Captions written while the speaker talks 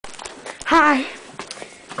Hi.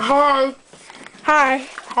 Hi. Hi.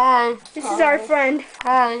 Hi. This is our friend.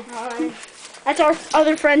 Hi. Hi. That's our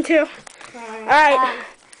other friend too. Hi. Alright.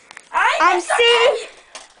 I'm C.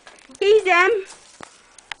 He's M.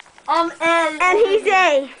 I'm N. And he's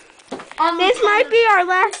A. This might be our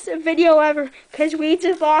last video ever because we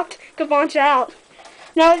just locked Gavanta out.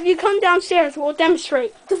 Now if you come downstairs, we'll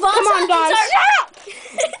demonstrate. Come on, guys. Shut up!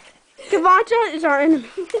 Gavanta is our enemy.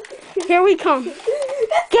 Here we come.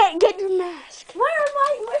 Get your mask.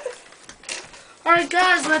 Alright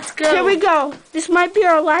guys, let's go. Here we go. This might be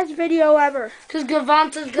our last video ever. Because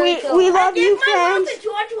Gavanta's gonna kill We us. love you, fans.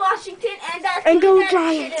 George Washington And go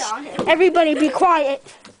Giants. Everybody be quiet.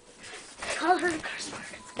 Tell her to curse word.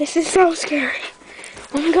 This is so scary.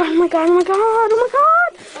 Oh my god, oh my god, oh my god, oh my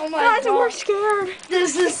god. Oh my Guys, god. we're scared.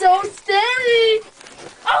 This is so scary.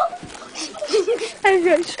 Oh! Hey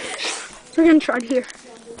guys, we're gonna try to hear.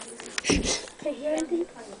 Can you hear anything?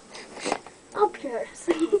 Up here.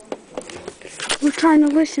 We're trying to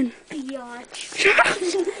listen. Biatch. Shut up.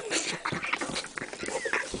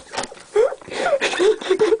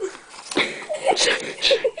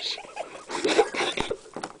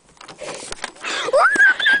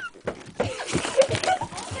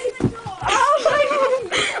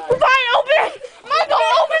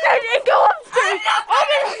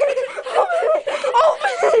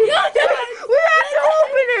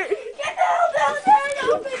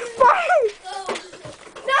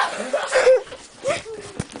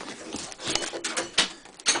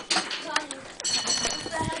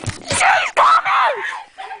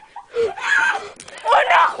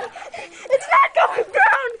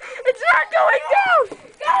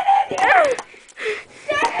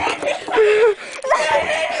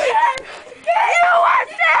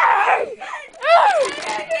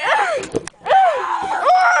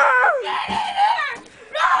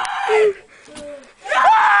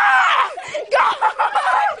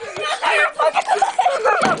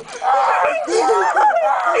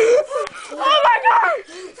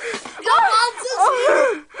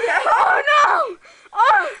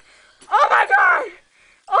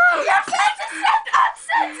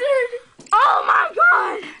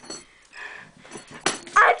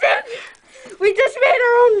 We just made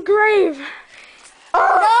our own grave.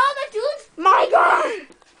 Oh, No, the dude's... my god.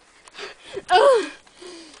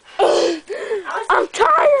 I'm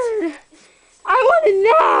tired. I want a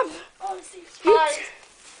nap. Oh, see. Hi.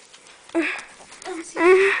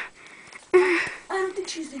 I don't think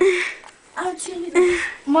she's there. I don't see anything.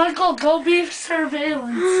 Michael, go be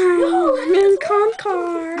surveillance. I'm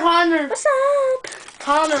Concar. Connor. What's up?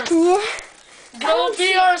 Connor. Yeah. Go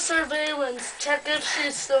be our surveillance. Check if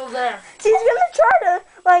she's still there. She's gonna try to,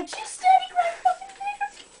 like... She's standing right fucking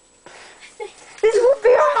there. This will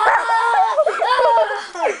be our...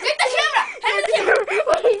 Get the camera! Hand me the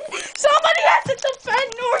camera! Somebody has to defend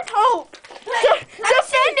North Hope.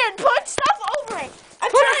 Defend it. Put stuff over it. I'm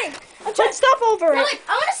trying. Put stuff over No, it. wait,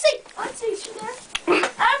 I want to see. Is she there?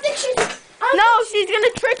 I don't think she's... No, she's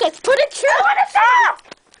gonna trick us. Put it true. Stop!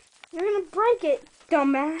 You're gonna break it,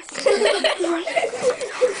 dumbass.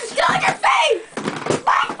 Get on your face!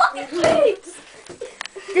 My fucking face!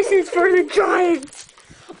 This is for the Giants.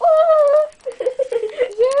 Oh,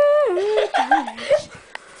 yeah.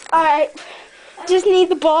 Alright. Just need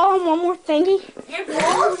the ball and one more thingy. Your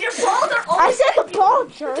balls are all... I said the ball,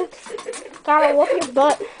 jerk. Gotta whoop your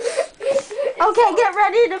butt. Okay, get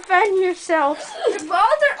ready to defend yourselves. Your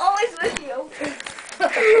balls are always with you.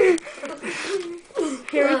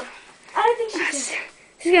 Here we go. I don't think she's there.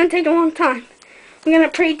 This is gonna take a long time. I'm gonna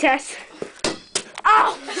pre-test.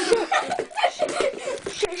 Ow!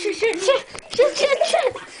 Shit. I'm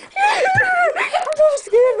so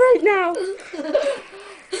scared right now.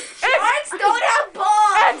 Sharks don't have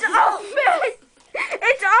balls! It's open!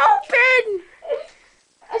 It's open!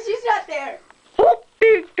 She's not there.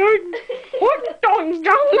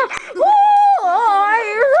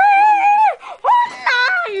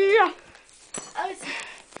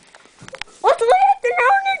 Let's leave the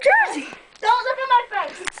New Jersey. Don't look at my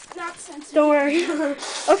face. It's not sensitive. Don't worry.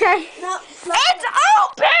 Okay. No, It's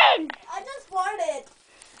open! I just farted.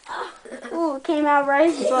 Ooh, it came out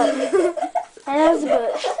right, but that was good.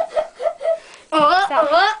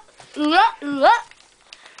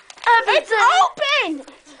 It's open!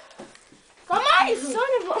 Come on, you son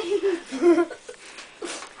of a...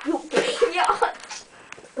 You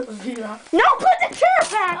biatch. No, put the chair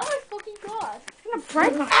back! Oh my fucking god. I'm gonna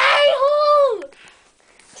break my a-hole!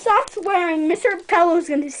 Stop swearing. Mr. Pello's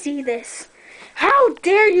gonna see this. How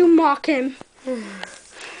dare you mock him? No,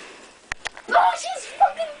 she's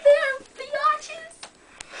fucking there, biatches.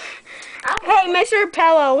 Hey, Mr.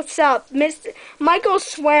 Pello, what's up? Michael's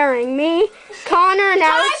swearing. Me, Connor, and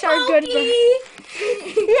Alex are good. Yeah,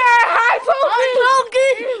 hi,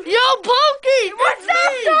 Pokey. Yo, Pokey! What's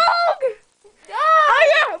up, dog? Oh,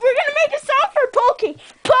 yeah, we're going to make a song for Pokey.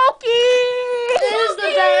 Pokey! This is the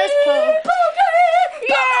best Pokey. Pokey!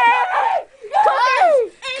 Yeah!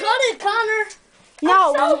 Pokey! Cut it, Connor.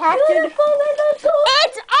 No, we have to.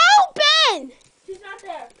 It's open! She's not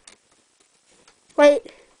there.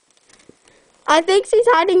 Wait. I think she's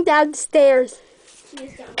hiding downstairs. She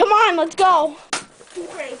is down. Come on, let's go. She's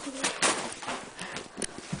crazy.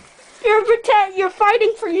 You're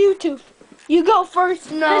fighting for YouTube. You go first.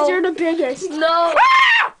 No. Because you're the biggest. No.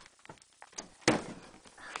 Ah!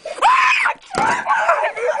 Get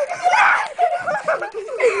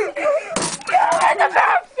the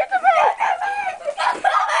bag! Get the bag!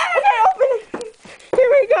 Okay, open it. Here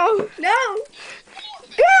we go. No.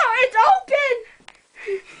 Yeah, it's open.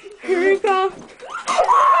 Here we go.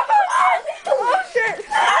 Oh shit!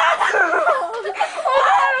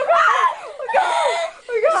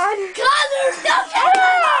 Oh god! Connor, stop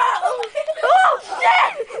Oh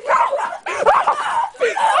shit!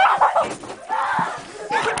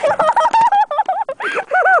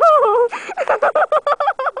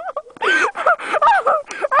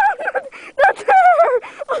 That's her!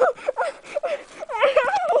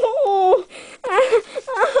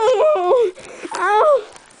 Ow!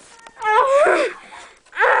 Ow!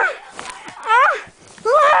 Ow!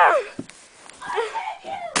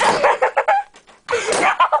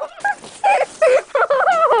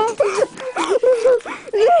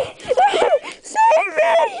 Save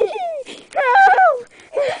me! Help!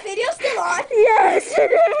 Is the video still on? Yes,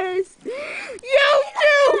 it is!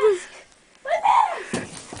 YouTube!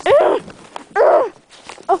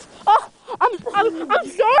 I'm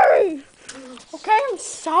sorry! Okay, I'm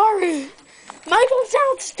sorry. Michael's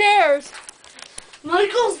downstairs.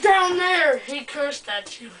 Michael's down there. He cursed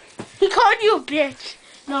at you. He called you a bitch.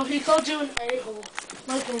 No, he called you an a-hole.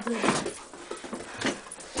 Michael did.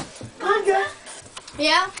 Andra.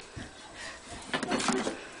 Yeah?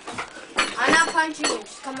 I'm not punching you.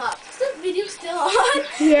 Just come up. Is the video still on?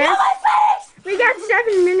 Yeah. No, my face! We got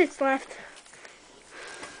 7 minutes left.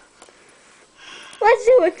 Let's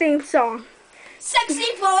do a theme song.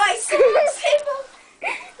 Sexy boy, sexy boy.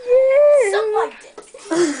 Yeah. Something like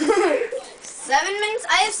this. 7 minutes?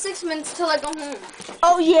 I have 6 minutes till I go home.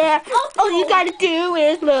 Oh yeah. All you gotta do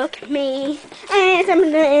is look at me. And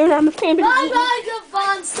I'm a famous. Bye-bye,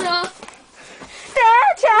 Gavanza.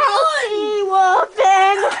 That's how she wolf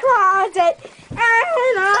in the closet.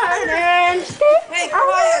 And Hey,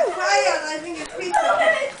 quiet. I think it's pizza.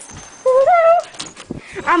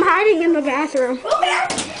 I'm hiding in the bathroom.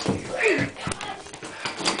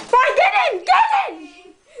 Fine, get in! Get in!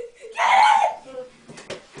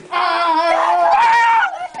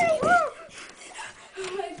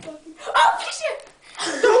 Oh, shit!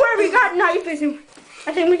 Don't worry, we got knives. I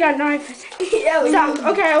think we got knives. Yeah, Stop.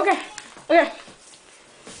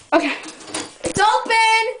 Okay. It's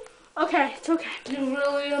open! Okay, it's okay. You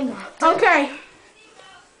really are not. Okay.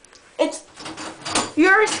 It's...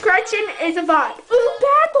 Your scratching is a vibe. Ooh,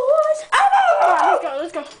 bad boys. Oh,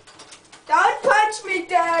 let's go. Don't punch me,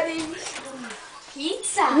 Daddy.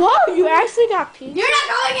 Pizza. Whoa, you actually got pizza. You're not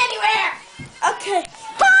going anywhere. Okay.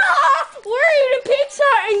 We're eating pizza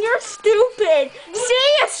and you're stupid. See,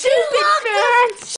 a stupid fan.